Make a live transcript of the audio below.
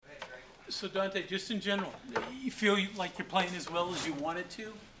So Dante, just in general, you feel like you're playing as well as you wanted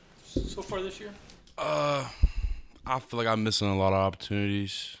to so far this year? I feel like I'm missing a lot of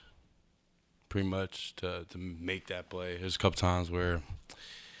opportunities, pretty much to make that play. There's a couple times where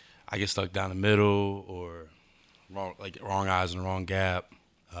I get stuck down the middle or wrong eyes in the wrong gap.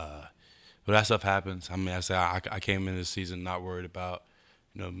 But that stuff happens. I mean, I came in this season not worried about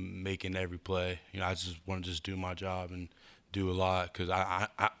making every play. I just want to just do my job and do a lot because I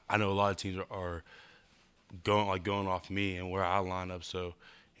know a lot of teams are going off me and where I line up. So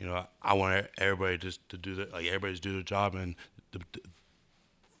I want everybody just to do everybody to do their job, and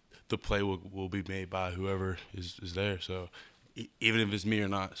the play will be made by whoever is there. So even if it's me or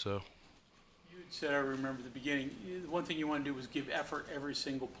not. So. You had said, I remember at the beginning, the one thing you want to do was give effort every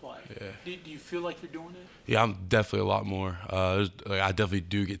single play. Yeah. Do you feel like you're doing it? Yeah, I'm definitely a lot more. I definitely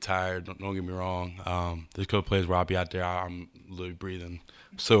do get tired. Don't get me wrong. There's a couple plays where I'll be out there, I'm literally breathing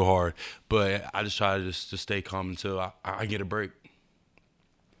so hard. But I just try to just stay calm until I get a break.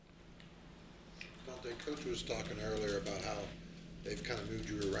 Dante, Coach was talking earlier about how they've kind of moved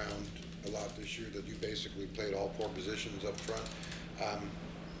you around a lot this year, that you basically played all four positions up front.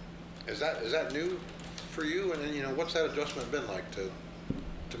 Is that new for you? And then, what's that adjustment been like to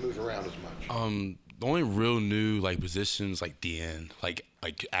move around as much? The only real new positions DN,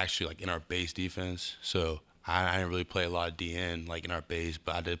 actually in our base defense. So I didn't really play a lot of DN in our base,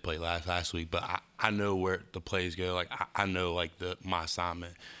 but I did play last week. But I know where the plays go. I know my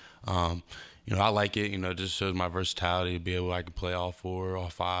assignment. I like it. It just shows my versatility to be able I can play all four, all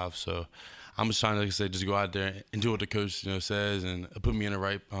five. So I'm just trying to, like I said, just go out there and do what the coach says and put me in the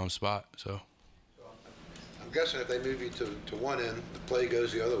right spot. So I'm guessing if they move you to one end, the play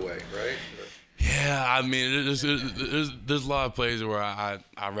goes the other way, right? Yeah, I mean, there's a lot of plays where I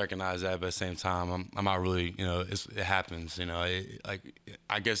recognize that, but at the same time, I'm not really, it happens, I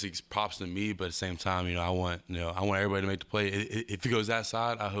guess it's props to me, but at the same time, I want everybody to make the play. If it goes that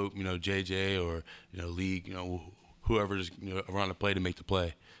side, I hope, JJ or, League, whoever just, around the play to make the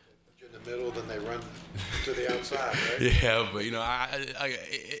play. In the middle, then they run to the outside, right? Yeah, but,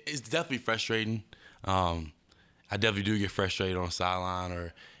 it's definitely frustrating. I definitely do get frustrated on the sideline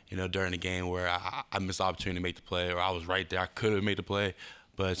or, during the game where I missed the opportunity to make the play, or I was right there. I could have made the play,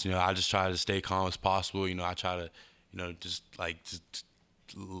 but I just try to stay calm as possible. I try to,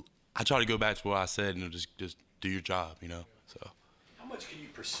 I try to go back to what I said. Just do your job. So. How much can you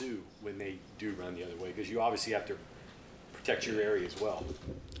pursue when they do run the other way? Because you obviously have to protect your area as well.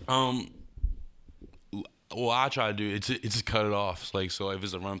 Well, I try to do it's just cut it off. So if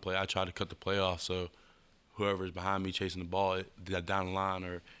it's a run play, I try to cut the play off. So whoever's behind me chasing the ball down the line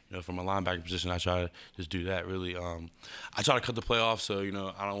or from a linebacker position, I try to just do that. Really, I try to cut the play off. So I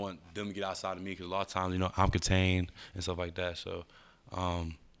don't want them to get outside of me because a lot of times I'm contained and stuff like that. So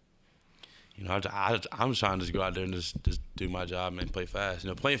I'm just trying to just go out there and just do my job and play fast.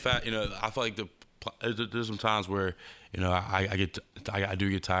 Playing fast. I feel like there's some times where I do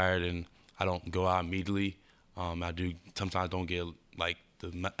get tired and I don't go out immediately. I do sometimes don't get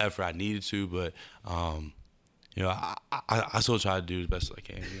the effort I needed to, but I still try to do the best I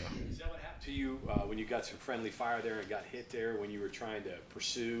can. Is that what happened to you when you got some friendly fire there and got hit there when you were trying to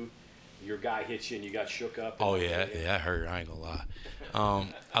pursue? Your guy hit you and you got shook up? Oh yeah, that hurt. I ain't gonna lie.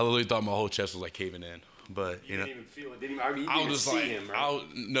 I literally thought my whole chest was caving in. But you didn't even feel it. You didn't even see him, right?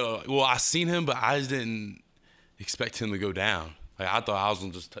 No, well, I seen him, but I just didn't expect him to go down. I thought I was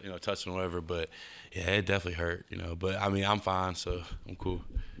gonna just touching whatever, but yeah, it definitely hurt. But I mean, I'm fine, so I'm cool.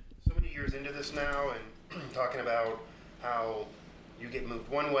 So many years into this now, and talking about how you get moved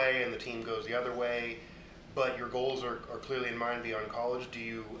one way and the team goes the other way, but your goals are clearly in mind beyond college. Do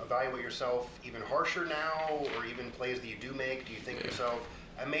you evaluate yourself even harsher now, or even plays that you do make? Do you think to yourself,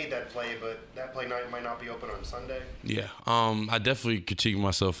 I made that play, but that play might not be open on Sunday? Yeah, I definitely critique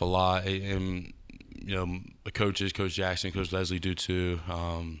myself a lot, and the coaches, Coach Jackson, Coach Leslie do too,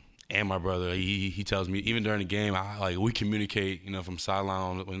 and my brother. He tells me even during the game, we communicate, from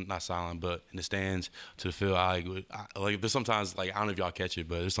sideline, not sideline, but in the stands to the field. There's sometimes I don't know if y'all catch it,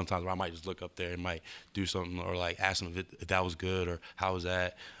 but there's sometimes where I might just look up there and might do something or ask them if that was good or how was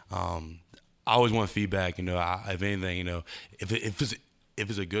that. I always want feedback. If anything, if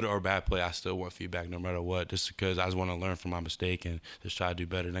it's a good or a bad play, I still want feedback no matter what, just because I just want to learn from my mistake and just try to do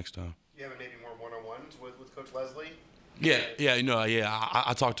better next time. You have maybe more one-on-ones with Coach Leslie?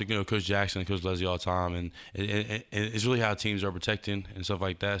 I talk to Coach Jackson and Coach Leslie all the time, and it's really how teams are protecting and stuff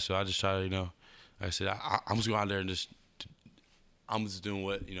like that. So I just try to, like I said, I'm just going out there and I'm just doing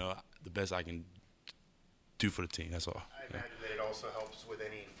what the best I can do for the team. That's all. I imagine that it also helps with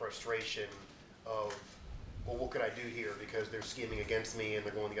any frustration of well, what could I do here because they're scheming against me and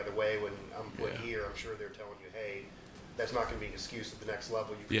they're going the other way when I'm put Yeah. here. I'm sure they're telling you, hey, that's not going to be an excuse at the next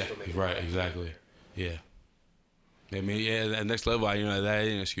level. You can Yeah, still make it right, back. exactly. Yeah. I mean, yeah, at next level, you know, that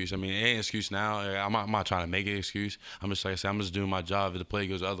ain't an excuse. I mean, it ain't an excuse now. I'm not trying to make it an excuse. I'm just, like I said, I'm just doing my job. If the play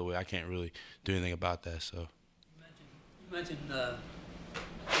goes the other way, I can't really do anything about that, so. You mentioned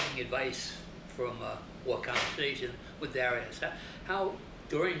getting advice from or conversation with Darius. How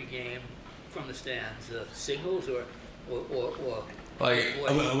during the game, from the stands, signals or Like,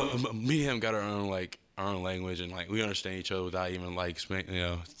 what- me and him got our own language, and like we understand each other without even like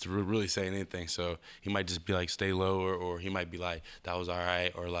really saying anything. So he might just be like stay low, or he might be like that was all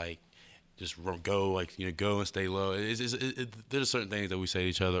right, or like just go go and stay low. There's certain things that we say to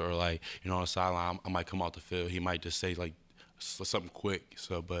each other, or like on the sideline I might come off the field, he might just say like something quick.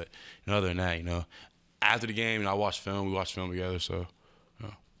 So, but other than that, after the game, I watch film. We watch film together. So, you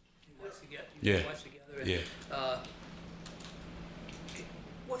watch together, Yeah. watch together. And, Yeah.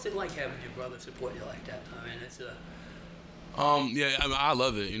 What's it like having your brother support you like that? I mean, it's Yeah, I mean, I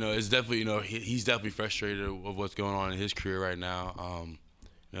love it. It's definitely, he's definitely frustrated with what's going on in his career right now.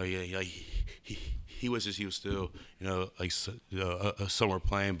 He wishes he was still, somewhere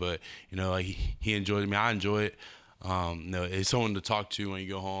playing, but he enjoys it. I mean, I enjoy it. It's someone to talk to when you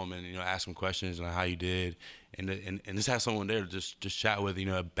go home and ask them questions and how you did, and just have someone there to just chat with. If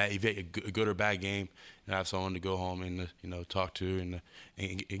you had a good or bad game, and have someone to go home and talk to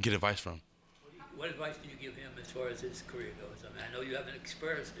and get advice from. what advice do you give him as far as his career goes? I mean, I know you haven't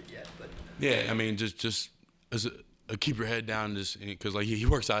experienced it yet, but Yeah, I mean, just as keep your head down, just because like he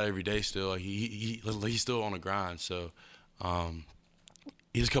works out every day still. Like he's still on the grind, so.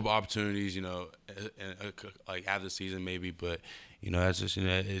 He has a couple opportunities, like after the season maybe, but that's just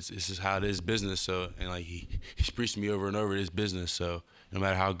it's just how it is, business. So and like he's preached to me over and over, it's business. So no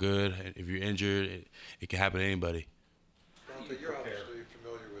matter how good, if you're injured, it can happen to anybody. Dante, you're obviously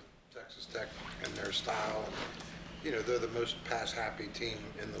familiar with Texas Tech and their style. And, they're the most pass-happy team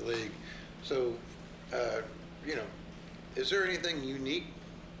in the league. So, is there anything unique,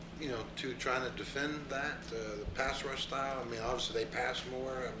 to trying to defend that, the pass rush style? I mean, obviously they pass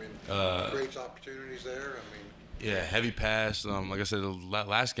more. I mean, creates opportunities there. I mean, Yeah, heavy pass. Like I said, the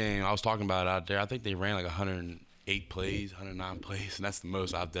last game I was talking about out there, I think they ran like 108 plays, 109 plays, and that's the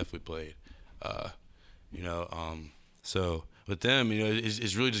most I've definitely played. So with them,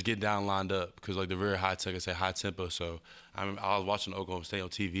 it's really just getting down lined up because like they're very high tempo. So I was watching Oklahoma State on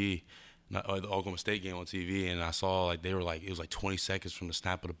TV, or the Oklahoma State game on TV, and I saw like they were like it was like 20 seconds from the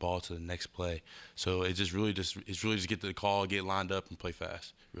snap of the ball to the next play. So it's really just get to the call, get lined up, and play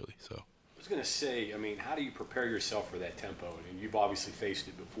fast. Really. So. I was going to say, I mean, how do you prepare yourself for that tempo? I mean, you've obviously faced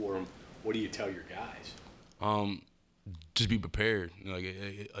it before. What do you tell your guys? Just be prepared. Like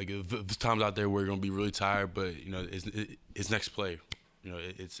if there's times out there where you're gonna be really tired, but it's next play.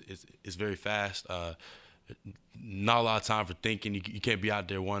 It's very fast. Not a lot of time for thinking. You can't be out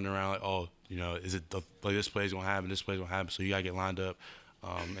there wandering around like, oh, is it like this play's gonna happen, this play's gonna happen. So you gotta get lined up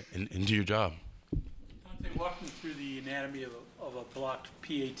and do your job. Dante, walk me through the anatomy of a blocked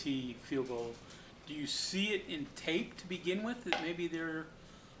PAT field goal. Do you see it in tape to begin with, that maybe they're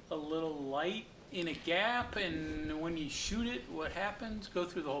a little light in a gap, and when you shoot it, what happens? Go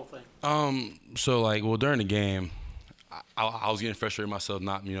through the whole thing. So like, well, during the game, I was getting frustrated myself,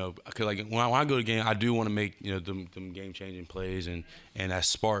 not because like when I go to the game, I do want to make them game changing plays and that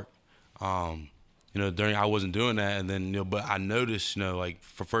spark. During I wasn't doing that, and then but I noticed like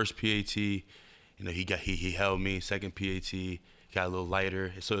for first PAT, he held me. Second PAT got a little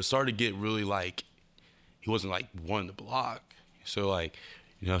lighter, so it started to get really like he wasn't like wanting to block. So like.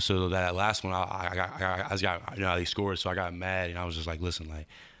 So that last one, I just got, they scored, so I got mad, and I was just like, listen, like,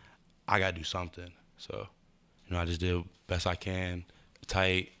 I got to do something. So, I just did best I can,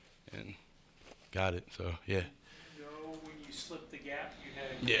 tight, and got it. So, yeah. You know when you slipped the gap, you had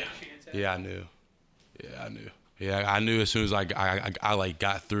a Yeah. good chance at it? Yeah, I knew. Yeah, I knew. Yeah, I knew as soon as I like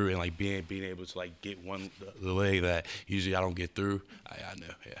got through and like being able to like get the leg that usually I don't get through. I knew.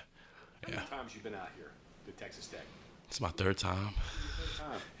 Yeah. How many times you been out here to Texas Tech? It's my third time.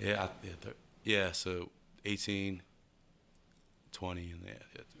 Time. Yeah. So 18, 20, and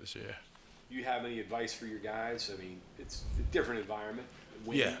this year. Do you have any advice for your guys? I mean, it's a different environment.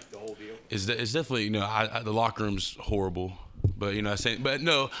 Yeah. The whole deal. It's definitely the locker room's horrible, but but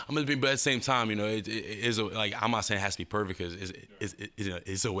no, I'm gonna be. But at the same time, it is like I'm not saying it has to be perfect because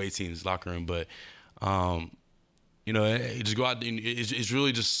it's a away team's locker room, but just go out there. It's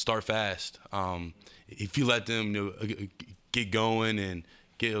really just start fast. If you let them get going and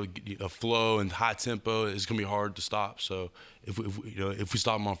get a flow and high tempo, it's gonna be hard to stop. So if we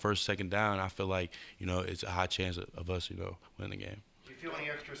stop them on first, second down, I feel like it's a high chance of us winning the game. Do you feel any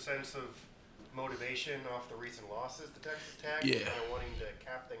extra sense of motivation off the recent losses to Texas Tech? Yeah. Kind of wanting to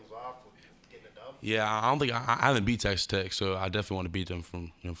cap things off with getting a dub? Yeah, I don't think I haven't beat Texas Tech, so I definitely want to beat them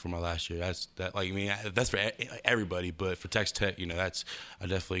from my last year. That's for everybody, but for Texas Tech, that's I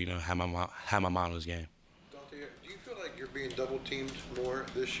definitely have my mind on this game. Dante, do you feel like you're being double teamed more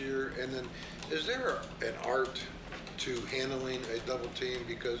this year? And then, is there an art to handling a double team?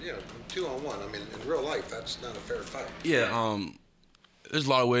 Because 2-on-1, I mean, in real life, that's not a fair fight. Yeah, there's a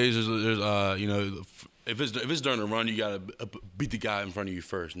lot of ways. There's if it's during the run, you gotta beat the guy in front of you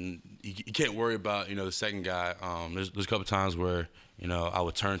first, and you can't worry about the second guy. There's a couple times where I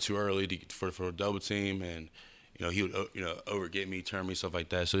would turn too early for a double team, and he would overget me, turn me, stuff like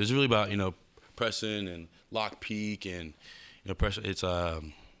that. So it's really about pressing and lock peak and pressure. It's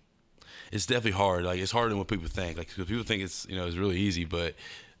definitely hard. Like, it's harder than what people think. Like, 'cause people think it's it's really easy, but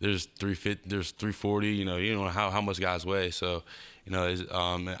there's 350, there's 340. You don't know how much guys weigh. So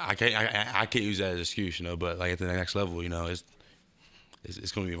I can't use that as an excuse. But like at the next level, it's going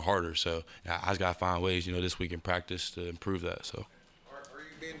to be even harder. So I just got to find ways this week in practice to improve that. So. Are you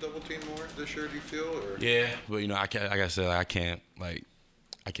being double teamed more this year? Do you feel? Or? Yeah, but I can't. Like I said, I can't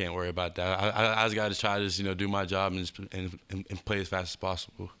worry about that. I just got to try to just do my job and play as fast as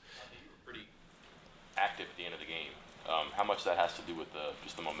possible. Pretty active at the end of the game. How much that has to do with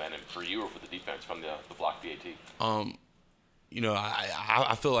just the momentum for you or for the defense from the block PAT? I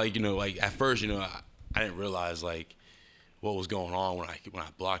feel like like at first I didn't realize like what was going on when I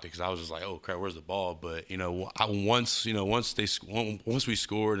blocked it, because I was just like, oh crap, where's the ball? But once we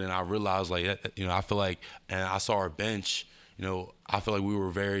scored and I realized like I feel like, and I saw our bench, I feel like we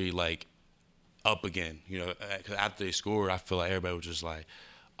were very like up again. 'Cause after they scored, I feel like everybody was just like,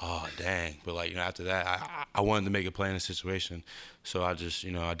 oh dang. But like after that, I wanted to make a play in the situation, so I just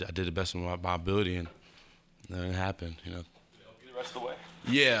I did the best of my ability, and it happened. Help you the rest of the way.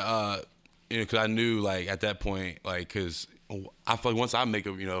 Yeah, because I knew like at that point, like, because I feel like once I make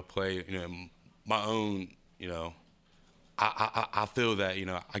a play, my own, I feel that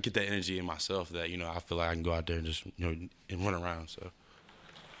I get that energy in myself that I feel like I can go out there and just and run around. So.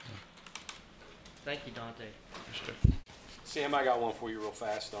 Thank you, Dante. For sure. Sam, I got one for you real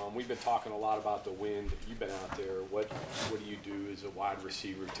fast. We've been talking a lot about the wind. You've been out there. What do you do as a wide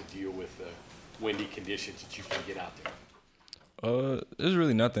receiver to deal with the windy conditions that you can get out there? There's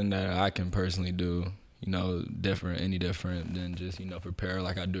really nothing that I can personally do, any different than just, prepare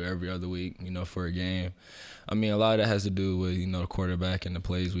like I do every other week, for a game. I mean, a lot of that has to do with, the quarterback and the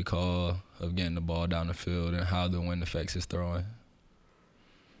plays we call of getting the ball down the field and how the wind affects his throwing.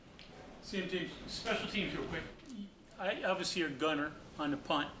 Same teams, special teams real quick. Obviously you're a gunner on the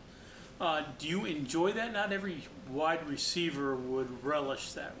punt. Do you enjoy that? Not every wide receiver would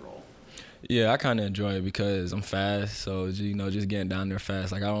relish that role. Yeah, I kind of enjoy it because I'm fast, so just getting down there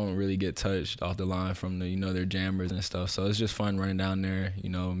fast. Like, I don't really get touched off the line from the their jammers and stuff. So it's just fun running down there,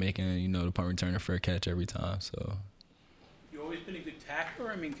 making the punt return a fair catch every time. So. You always been a good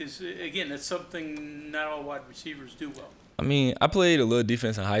tackler. I mean, because again, that's something not all wide receivers do well. I mean, I played a little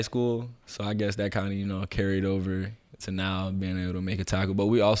defense in high school, so I guess that kind of carried over to now being able to make a tackle. But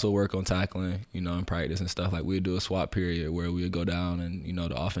we also work on tackling, in practice and stuff. Like, we'd do a swap period where we would go down and,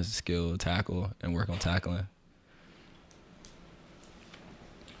 the offensive skill tackle and work on tackling.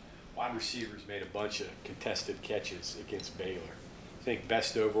 Wide receivers made a bunch of contested catches against Baylor. I think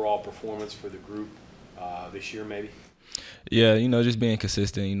best overall performance for the group this year, maybe? Yeah, just being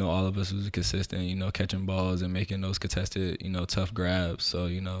consistent. All of us was consistent, catching balls and making those contested, tough grabs. So,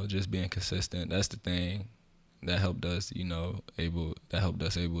 just being consistent. That's the thing that helped us, able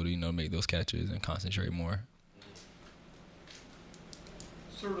to, make those catches and concentrate more.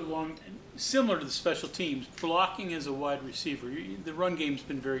 Sort of similar to the special teams, blocking as a wide receiver. The run game's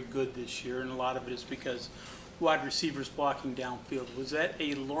been very good this year, and a lot of it is because wide receivers blocking downfield. Was that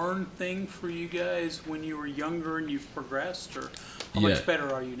a learned thing for you guys when you were younger and you've progressed, or how much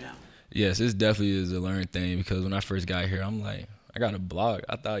better are you now? Yes, it definitely is a learned thing, because when I first got here, I'm like, I got to block.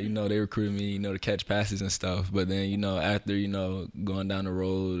 I thought, they recruited me, to catch passes and stuff. But then, after, going down the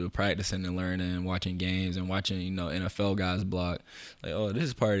road, practicing and learning and watching games and watching, NFL guys block, like, oh, this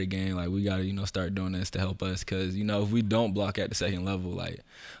is part of the game. Like, we got to, start doing this to help us. Because, if we don't block at the second level, like,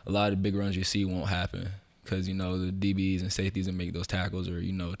 a lot of the big runs you see won't happen. Because, the DBs and safeties that make those tackles or,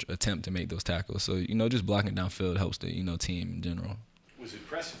 attempt to make those tackles. So, just blocking downfield helps the, team in general. Was it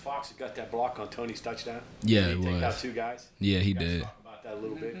Preston Fox that got that block on Tony's touchdown? Yeah, Did he it take was. out two guys? Yeah, he You guys did. Talk about that a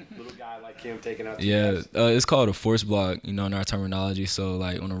little bit. Little guy like Kim taking out. Yeah, it's called a force block, you know, in our terminology. So,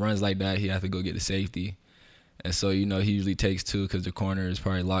 like, on a runs like that, he has to go get the safety. And so, you know, he usually takes two because the corner is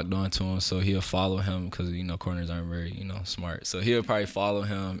probably locked onto him. So he'll follow him because, you know, corners aren't very, you know, smart. So he'll probably follow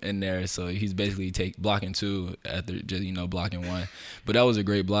him in there. So he's basically blocking two after just, you know, blocking one. But that was a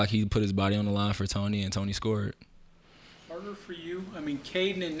great block. He put his body on the line for Tony, and Tony scored. Harder for you? I mean,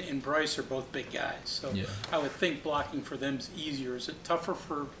 Caden and Bryce are both big guys, so Yeah. I would think blocking for them is easier. Is it tougher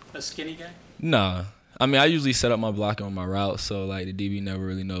for a skinny guy? Nah. I mean, I usually set up my blocking on my route, so, like, the DB never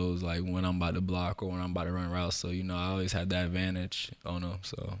really knows, like, when I'm about to block or when I'm about to run routes. So, you know, I always have that advantage on them,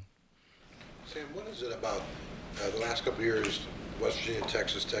 so. Sam, what is it about the last couple of years, West Virginia,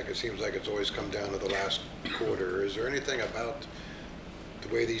 Texas Tech, it seems like it's always come down to the last quarter. Is there anything about the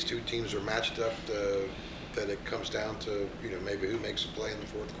way these two teams are matched up that it comes down to, you know, maybe who makes a play in the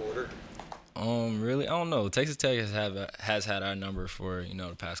fourth quarter? Really, I don't know. Texas Tech has had our number for, you know,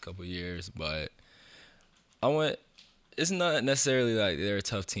 the past couple of years, but it's not necessarily like they're a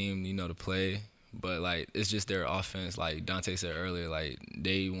tough team, you know, to play, but, like, it's just their offense. Like Dante said earlier, like,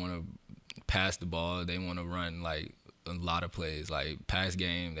 they want to pass the ball. They want to run, like, a lot of plays. Like, past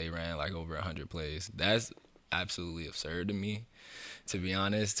game, they ran, like, over 100 plays. That's absolutely absurd to me, to be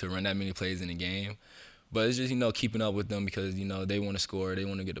honest, to run that many plays in a game. But it's just, you know, keeping up with them because, you know, they want to score. They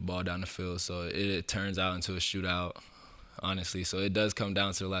want to get the ball down the field. So it turns out into a shootout, honestly. So it does come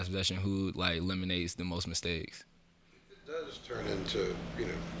down to the last possession who, like, eliminates the most mistakes. It does turn into, you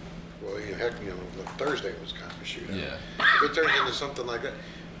know, well, you know, heck, you know, Thursday was kind of a shootout. Yeah. If it turns into something like that,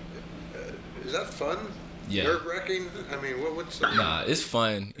 is that fun? Yeah. Nerve-wracking? I mean, what's the... Nah, it's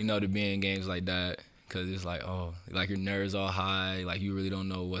fun, you know, to be in games like that. Because it's like, oh, like your nerves all high, like you really don't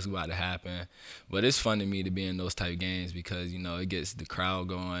know what's about to happen. But it's fun to me to be in those type of games because, you know, it gets the crowd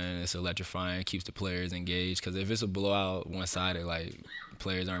going, it's electrifying, keeps the players engaged. Because if it's a blowout one-sided, like,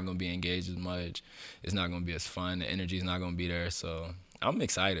 players aren't going to be engaged as much. It's not going to be as fun. The energy's not going to be there. So I'm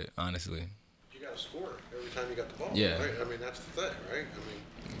excited, honestly. You got to score every time you got the ball, Yeah. right? I mean, that's the thing, right? I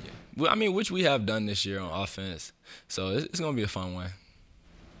mean... Well, I mean, which we have done this year on offense. So it's going to be a fun one.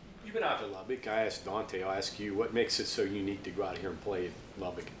 You've been out to Lubbock. I asked Dante. I'll ask you. What makes it so unique to go out here and play at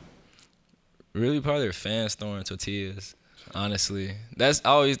Lubbock? Really, probably their fans throwing tortillas. Honestly, I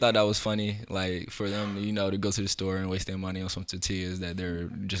always thought that was funny. Like for them, you know, to go to the store and waste their money on some tortillas that they're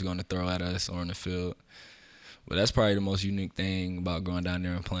just going to throw at us or on the field. But that's probably the most unique thing about going down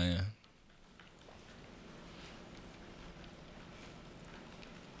there and playing.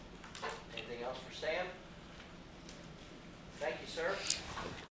 Anything else for Sam? Thank you, sir.